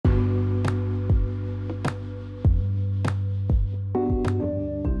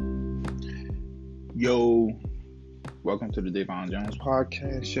Yo, welcome to the Davon Jones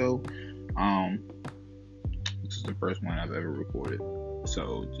podcast show. This is the first one I've ever recorded,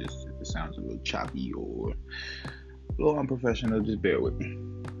 so just if it sounds a little choppy or a little unprofessional, just bear with me.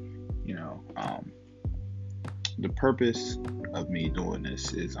 You know, the purpose of me doing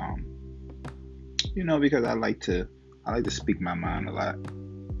this is, because I like to speak my mind a lot.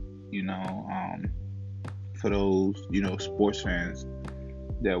 For those sports fans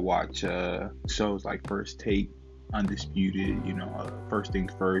that watch shows like First Take, Undisputed, First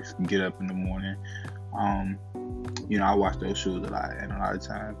Things First, Get Up in the Morning. I watch those shows a lot, and a lot of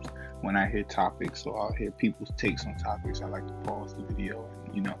times when I hear topics or I'll hear people's takes on topics, I like to pause the video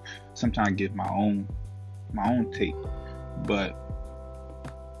and sometimes give my own take. But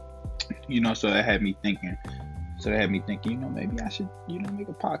so that had me thinking. Maybe I should make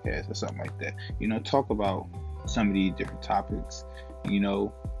a podcast or something like that. Talk about some of these different topics.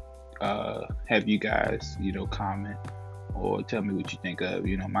 Have you guys, comment or tell me what you think of,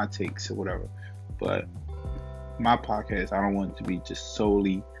 my takes or whatever. But my podcast, I don't want it to be just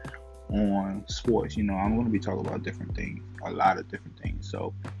solely on sports. I'm going to be talking about different things, a lot of different things.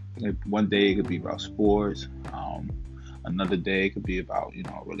 So one day it could be about sports. Another day it could be about,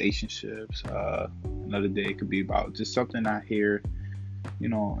 relationships. Another day it could be about just something I hear,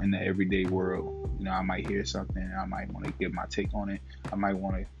 in the everyday world. I might hear something, I might want to give my take on it. I might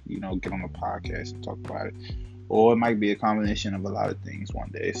want to, get on a podcast and talk about it. Or it might be a combination of a lot of things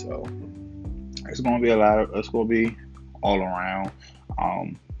one day. So it's going to be it's going to be all around.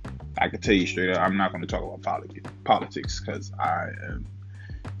 I can tell you straight up, I'm not going to talk about politics because I am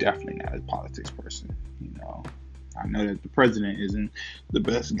definitely not a politics person. I know that the president isn't the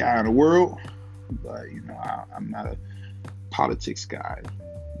best guy in the world, but I'm not a politics guy.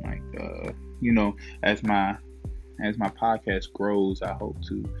 Like as my podcast grows, I hope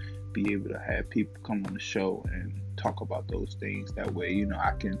to be able to have people come on the show and talk about those things. That way,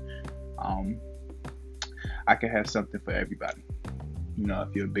 I can have something for everybody.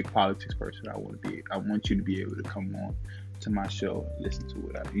 If you're a big politics person, I want you to be able to come on to my show and listen to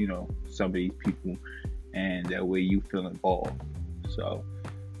what some of these people, and that way you feel involved. So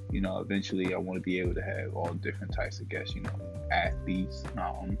eventually I want to be able to have all different types of guests, athletes,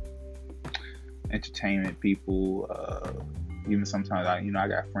 entertainment people, even sometimes I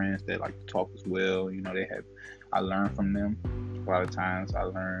got friends that like to talk as well. I learn from them. A lot of times I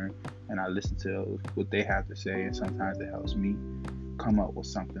learn and I listen to what they have to say, and sometimes it helps me come up with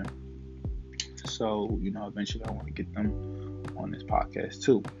something. So eventually I want to get them on this podcast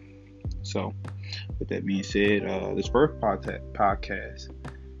too. So with that being said, this first podcast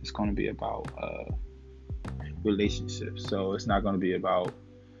is going to be about relationships. So it's not going to be about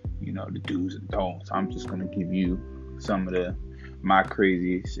the do's and don'ts. I'm just going to give you some of my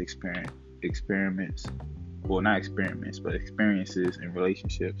craziest experiments, well, not experiments, but experiences in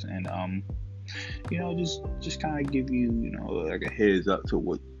relationships, and just kind of give you like a heads up to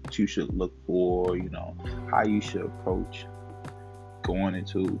what you should look for, how you should approach going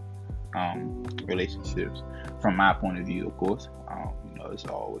into relationships from my point of view. Of course, it's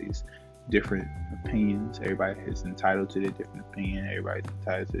always different opinions. Everybody is entitled to their different opinion. Everybody's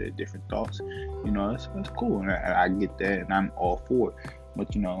entitled to their different thoughts. It's cool, and I get that, and I'm all for it.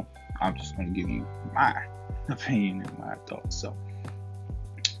 But I'm just going to give you my opinion and my thoughts. So,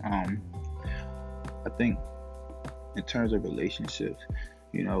 I think in terms of relationships,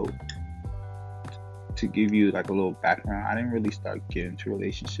 to give you like a little background, I didn't really start getting into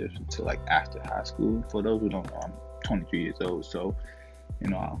relationships until like after high school. For those who don't know, I'm 23 years old, so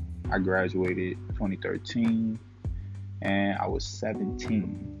I graduated 2013, and I was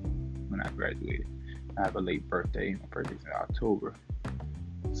 17 when I graduated. I have a late birthday. My birthday's in October.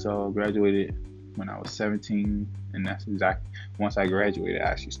 So I graduated when I was 17, and that's exactly, once I graduated, I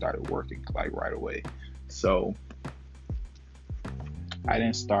actually started working like right away. So I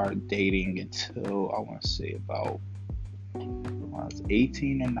didn't start dating until I want to say about when I was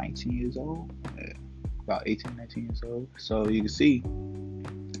 18 or 19 years old. Yeah, about 18, 19 years old. So you can see,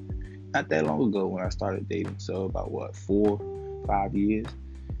 not that long ago when I started dating. So about 4-5 years.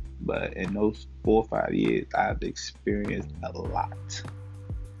 But in those 4 or 5 years, I've experienced a lot.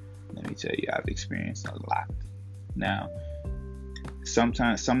 Let me tell you, I've experienced a lot. Now,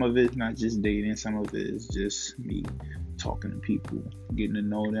 sometimes some of it's not just dating. Some of it is just me talking to people, getting to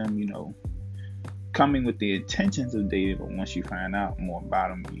know them, coming with the intentions of dating. But once you find out more about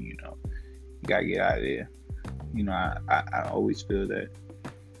them, you gotta get out of there. I always feel that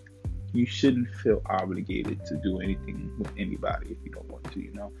you shouldn't feel obligated to do anything with anybody if you don't want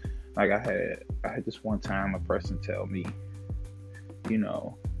to. Like I had this one time a person tell me,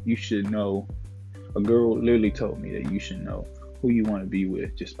 you should know A girl literally told me that you should know who you want to be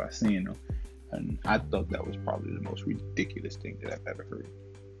with just by seeing them. And I thought that was probably the most ridiculous thing that I've ever heard.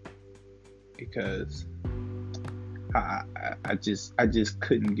 Because I just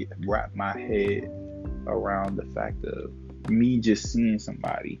couldn't wrap my head around the fact of me just seeing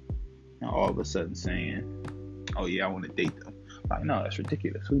somebody and all of a sudden saying, "Oh yeah, I want to date them." Like, no, that's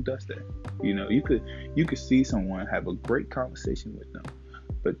ridiculous. Who does that? You could see someone, have a great conversation with them,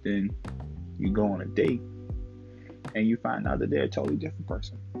 but then you go on a date and you find out that they're a totally different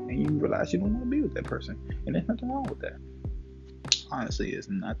person, and you realize you don't want to be with that person, and there's nothing wrong with that. Honestly, there's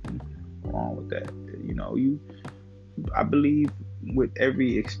nothing wrong with that. I believe with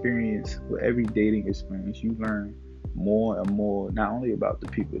every experience, with every dating experience, you learn more and more, not only about the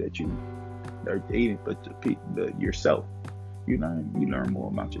people that you are dating, but yourself. You learn more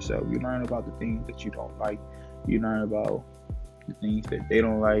about yourself. You learn about the things that you don't like. You learn about the things that they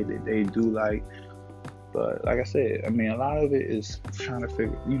don't like, that they do like. But like I said, I mean, a lot of it is trying to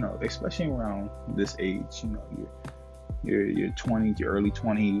figure, especially around this age, your 20s, your early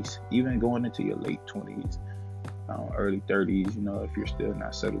 20s, even going into your late 20s, early 30s, if you're still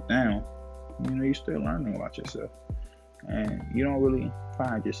not settled down, you're still learning about yourself. And you don't really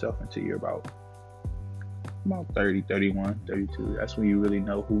find yourself until you're about 30, 31, 32. That's when you really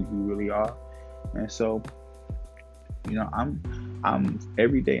know who you really are. And so, I'm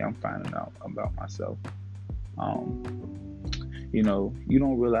every day I'm finding out about myself. You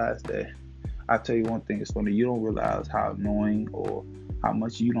don't realize that. I'll tell you one thing, it's funny, you don't realize how annoying or how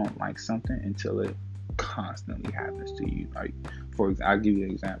much you don't like something until it constantly happens to you. Like, I'll give you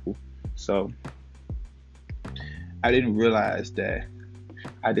an example. So, I didn't realize that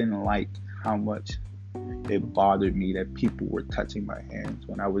I didn't like how much it bothered me that people were touching my hands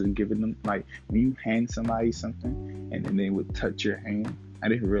when I was giving them, like, when you hand somebody something and then they would touch your hand. I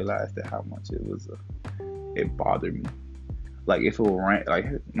didn't realize that how much it bothered me. Like, if it were like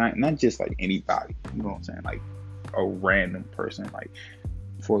not just like anybody, you know what I'm saying, like a random person. Like,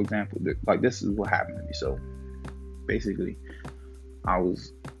 for example, like, this is what happened to me. So basically, I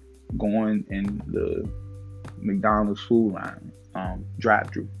was going in the McDonald's food line,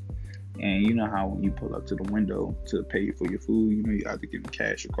 drive-through. And you know how when you pull up to the window to pay for your food, you have to give them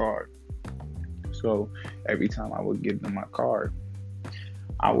cash or card. So every time I would give them my card,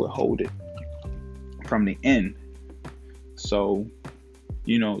 I would hold it from the end. So,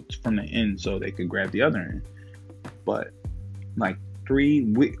 from the end so they could grab the other end. But like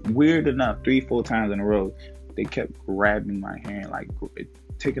weird enough, 3-4 times in a row, they kept grabbing my hand, like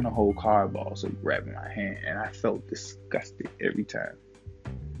taking the whole card ball, so grabbing my hand. And I felt disgusted every time.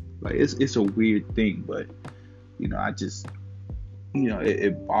 Like, it's a weird thing, but I just,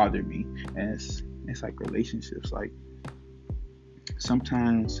 it bothered me. And it's like relationships. Like,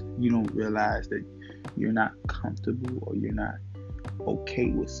 sometimes you don't realize that you're not comfortable or you're not okay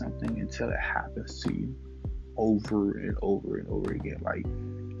with something until it happens to you over and over and over again. Like,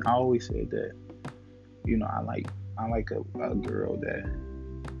 I always said that, I like a girl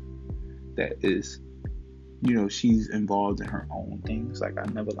that is, she's involved in her own things. Like, I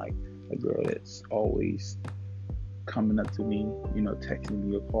never like a girl that's always coming up to me, texting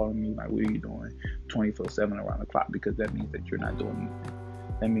me or calling me, like, what are you doing 24/7 around the clock? Because that means that you're not doing anything.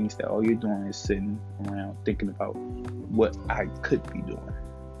 That means that all you're doing is sitting around thinking about what I could be doing.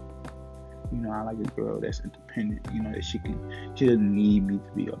 I like a girl that's independent, that she doesn't need me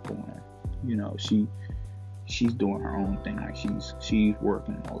to be up on her. She's doing her own thing. Like, she's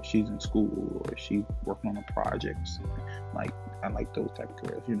working, or she's in school, or she's working on a project or something. Like, I like those type of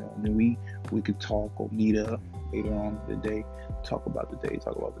girls, and then we could talk or meet up later on in the day, talk about the day,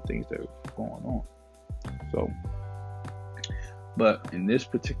 talk about the things that are going on. So, but in this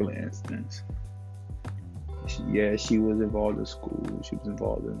particular instance, she was involved in school, she was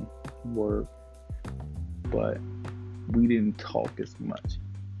involved in work, but we didn't talk as much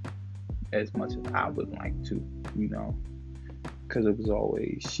as I would like to, because it was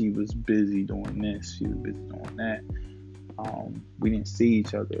always, she was busy doing this, she was busy doing that. We didn't see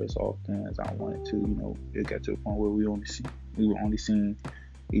each other as often as I wanted to. It got to a point where we were only seeing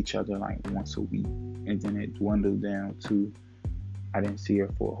each other like once a week, and then it dwindled down to I didn't see her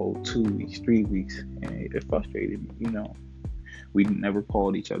for a whole 2 weeks, 3 weeks, and it frustrated me. We never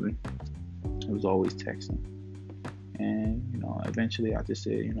called each other. It was always texting, and eventually I just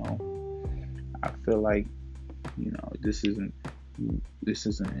said, I feel like, this isn't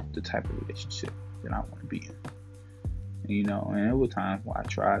the type of relationship that I want to be in. And there were times where I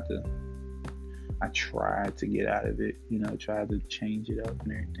tried to get out of it, tried to change it up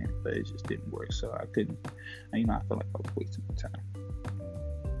and everything, but it just didn't work. So I couldn't, I felt like I was wasting my time.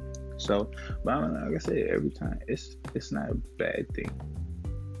 So, but like I said, every time it's not a bad thing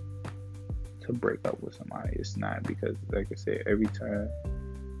to break up with somebody. It's not, because, like I said, every time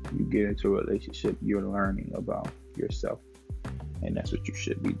you get into a relationship, you're learning about yourself, and that's what you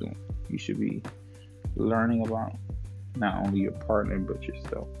should be doing. You should be learning about not only your partner but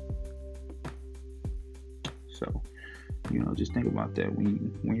yourself. So, just think about that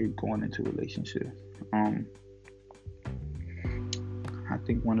when you're going into a relationship. I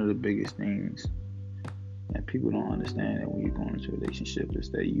think one of the biggest things that people don't understand that when you're going into a relationship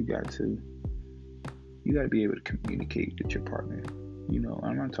is that you got to be able to communicate with your partner.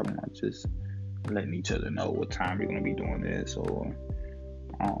 I'm not talking about just letting each other know what time you're going to be doing this, or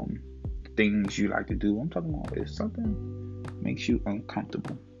things you like to do. I'm talking about if something makes you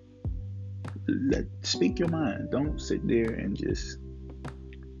uncomfortable, speak your mind. Don't sit there and just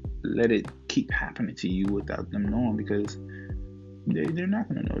let it keep happening to you without them knowing, because they're not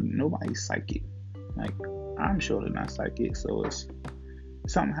going to know. Nobody's psychic. Like, I'm sure they're not psychic. So if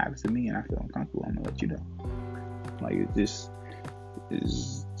something happens to me and I feel uncomfortable, I'm going to let you know. Like, it just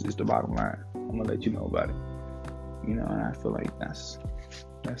is just the bottom line. I'm going to let you know about it. And I feel like that's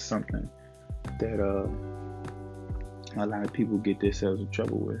something that a lot of people get themselves in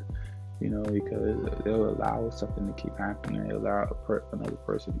trouble with. Because they'll allow something to keep happening. They'll allow another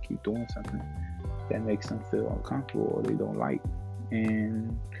person to keep doing something that makes them feel uncomfortable or they don't like.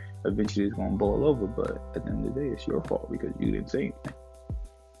 And eventually it's going to boil over. But at the end of the day, it's your fault because you didn't say anything.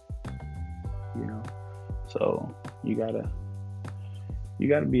 So you gotta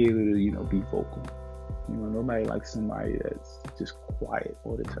be able to, be vocal. Nobody likes somebody that's just quiet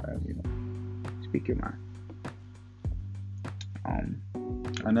all the time. Speak your mind.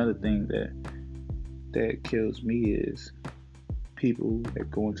 Another thing that kills me is people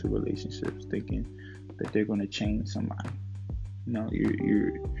that go into relationships thinking that they're going to change somebody.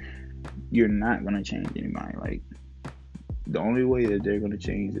 You're not going to change anybody. Like, the only way that they're going to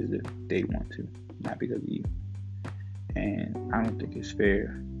change is if they want to, not because of you. And I don't think it's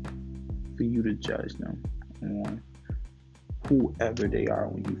fair for you to judge them on whoever they are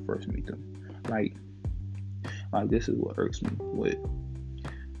when you first meet them. Like this is what irks me with,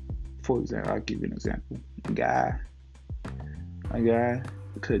 for example, I'll give you an example. A guy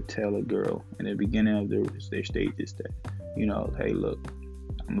could tell a girl in the beginning of their stages that, hey, look,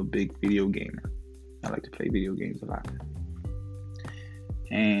 I'm a big video gamer. I like to play video games a lot.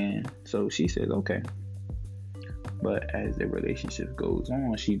 And so she says, okay. But as the relationship goes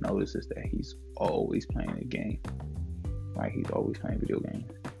on, she notices that he's always playing a game. Like, he's always playing video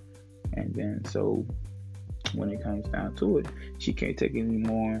games. And then, so when it comes down to it, she can't take it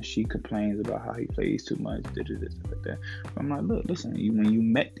anymore. She complains about how he plays too much, stuff like that. But I'm like, look, listen, when you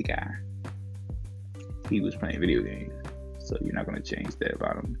met the guy, he was playing video games. So you're not going to change that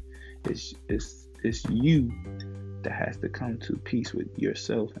about him. It's you that has to come to peace with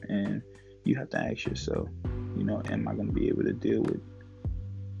yourself, and you have to ask yourself, am I going to be able to deal with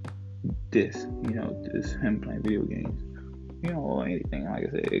this? This him playing video games, or anything. Like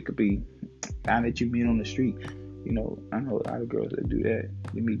I said, it could be guy that you meet on the street. I know a lot of girls that do that.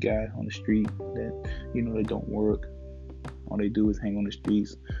 They meet guys on the street that, they don't work. All they do is hang on the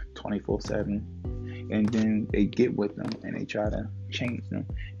streets 24/7. And then they get with them and they try to change them.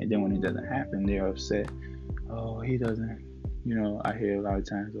 And then when it doesn't happen, they're upset. Oh, he doesn't, I hear a lot of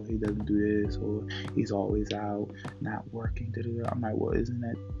times, oh, he doesn't do this, or he's always out, not working. I'm like, well, isn't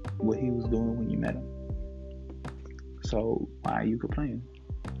that what he was doing when you met him? So why are you complaining?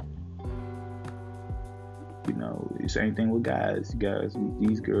 Same thing with guys. Guys meet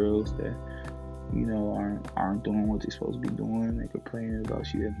these girls that, aren't doing what they're supposed to be doing. They complaining about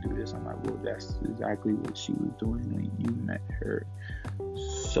she doesn't do this. I'm like, well, that's exactly what she was doing when you met her.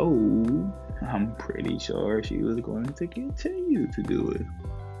 So I'm pretty sure she was going to continue to do it.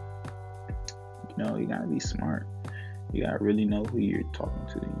 You gotta be smart. You gotta really know who you're talking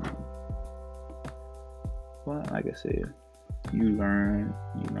to. But like I said, you learn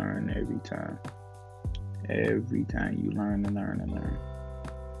every time. Every time you learn and learn and learn.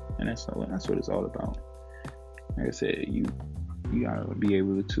 And that's what it's all about. Like I said, you gotta be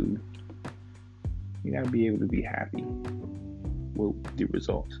able to be happy with the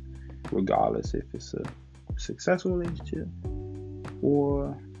results, regardless if it's a successful relationship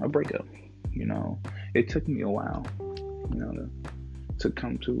or a breakup. It took me a while, to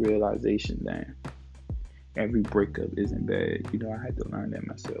come to realization that every breakup isn't bad. I had to learn that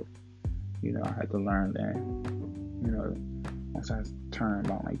myself. I had to learn that, once I turned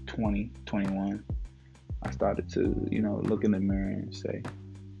about like 20, 21, I started to, look in the mirror and say,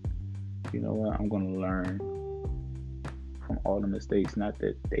 you know what, I'm going to learn from all the mistakes, not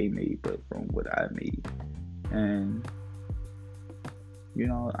that they made, but from what I made. And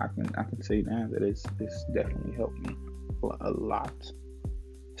I can say now that it's definitely helped me a lot,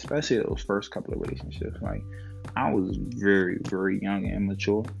 especially those first couple of relationships. Like, I was very, very young and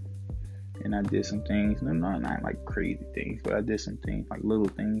immature, and I did some things, not like crazy things, but I did some things, like little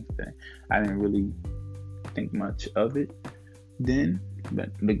things that I didn't really think much of it then, but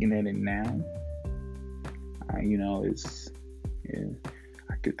looking at it now, I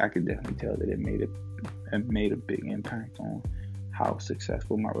could definitely tell that it made a big impact on how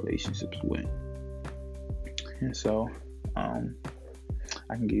successful my relationships went. And so, I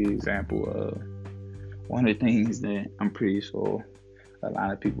can give you an example of one of the things that I'm pretty sure a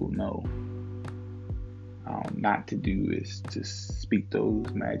lot of people know not to do is to speak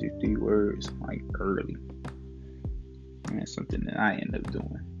those magic 3 words like early. And it's something that I end up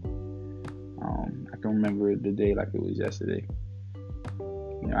doing. I can remember the day like it was yesterday.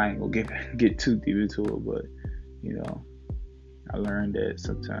 I ain't gonna get too deep into it, but I learned that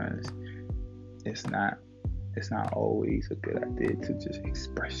sometimes it's not always a good idea to just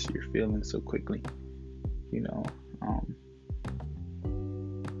express your feelings so quickly.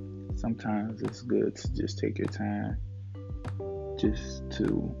 Sometimes it's good to just take your time just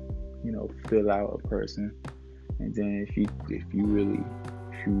to fill out a person, and then if you really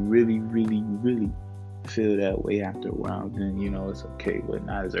feel that way after a while, then it's okay, but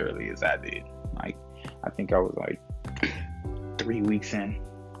not as early as I did. Like, I think I was like 3 weeks in,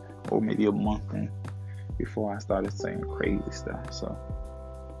 or maybe a month in, before I started saying crazy stuff. So,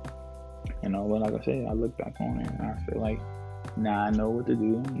 but like I said, I look back on it and I feel like now I know what to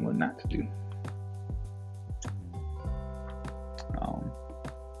do and what not to do.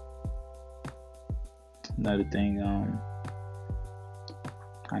 Another thing,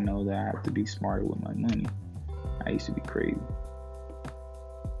 I know that I have to be smarter with my money. I used to be crazy.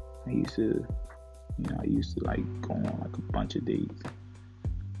 I used to like go on like a bunch of dates,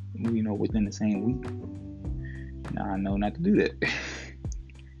 within the same week. Now I know not to do that.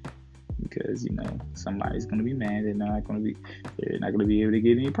 Because somebody's gonna be mad. They're not gonna be able to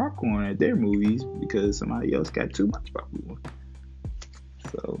get any popcorn at their movies because somebody else got too much popcorn.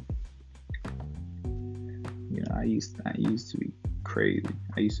 So I used to be crazy.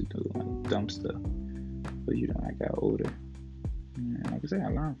 I used to do like dumb stuff. But I got older, and like I said, I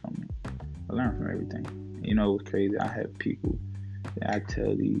learned from it. I learned from everything. It was crazy. I have people that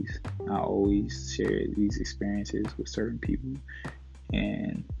I always share these experiences with certain people,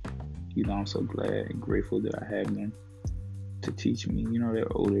 and I'm so glad and grateful that I have them to teach me.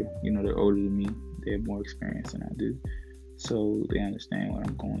 They're older. They're older than me. They have more experience than I do. So they understand what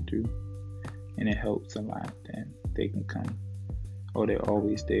I'm going through. And it helps a lot that they can come, or they're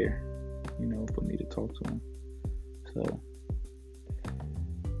always there, for me to talk to them. So,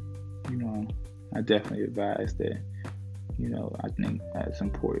 I definitely advise that, I think that's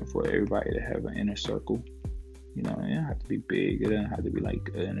important for everybody to have an inner circle. It doesn't have to be big. It doesn't have to be like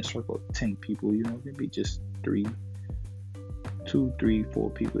an inner circle of 10 people. It can be just 2, 3, 4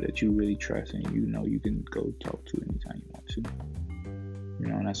 people that you really trust and you can go talk to anytime you want to.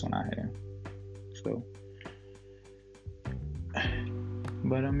 And that's what I have. So,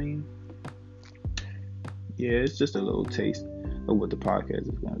 but it's just a little taste of what the podcast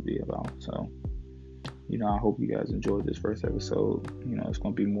is going to be about. So, I hope you guys enjoyed this first episode. It's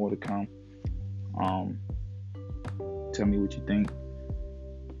going to be more to come. Tell me what you think.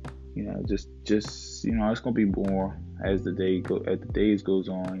 Just it's going to be more as the days goes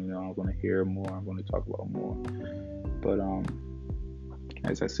on. I'm going to hear more. I'm going to talk about more. But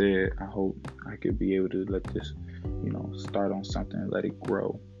as I said, I hope I could be able to let this, start on something and let it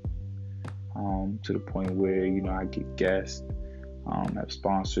grow. To the point where I get guests, have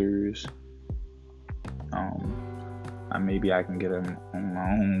sponsors. Maybe I can get on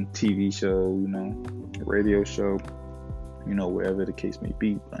my own TV show, radio show, wherever the case may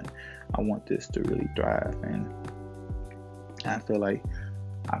be. But I want this to really thrive, and I feel like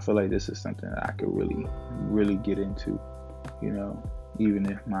this is something that I could really, really get into. Even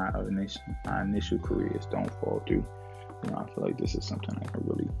if my initial careers don't fall through, I feel like this is something I can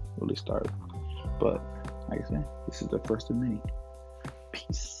really, really start. But like I said, this is the first of many.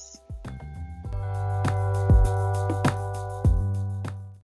 Peace.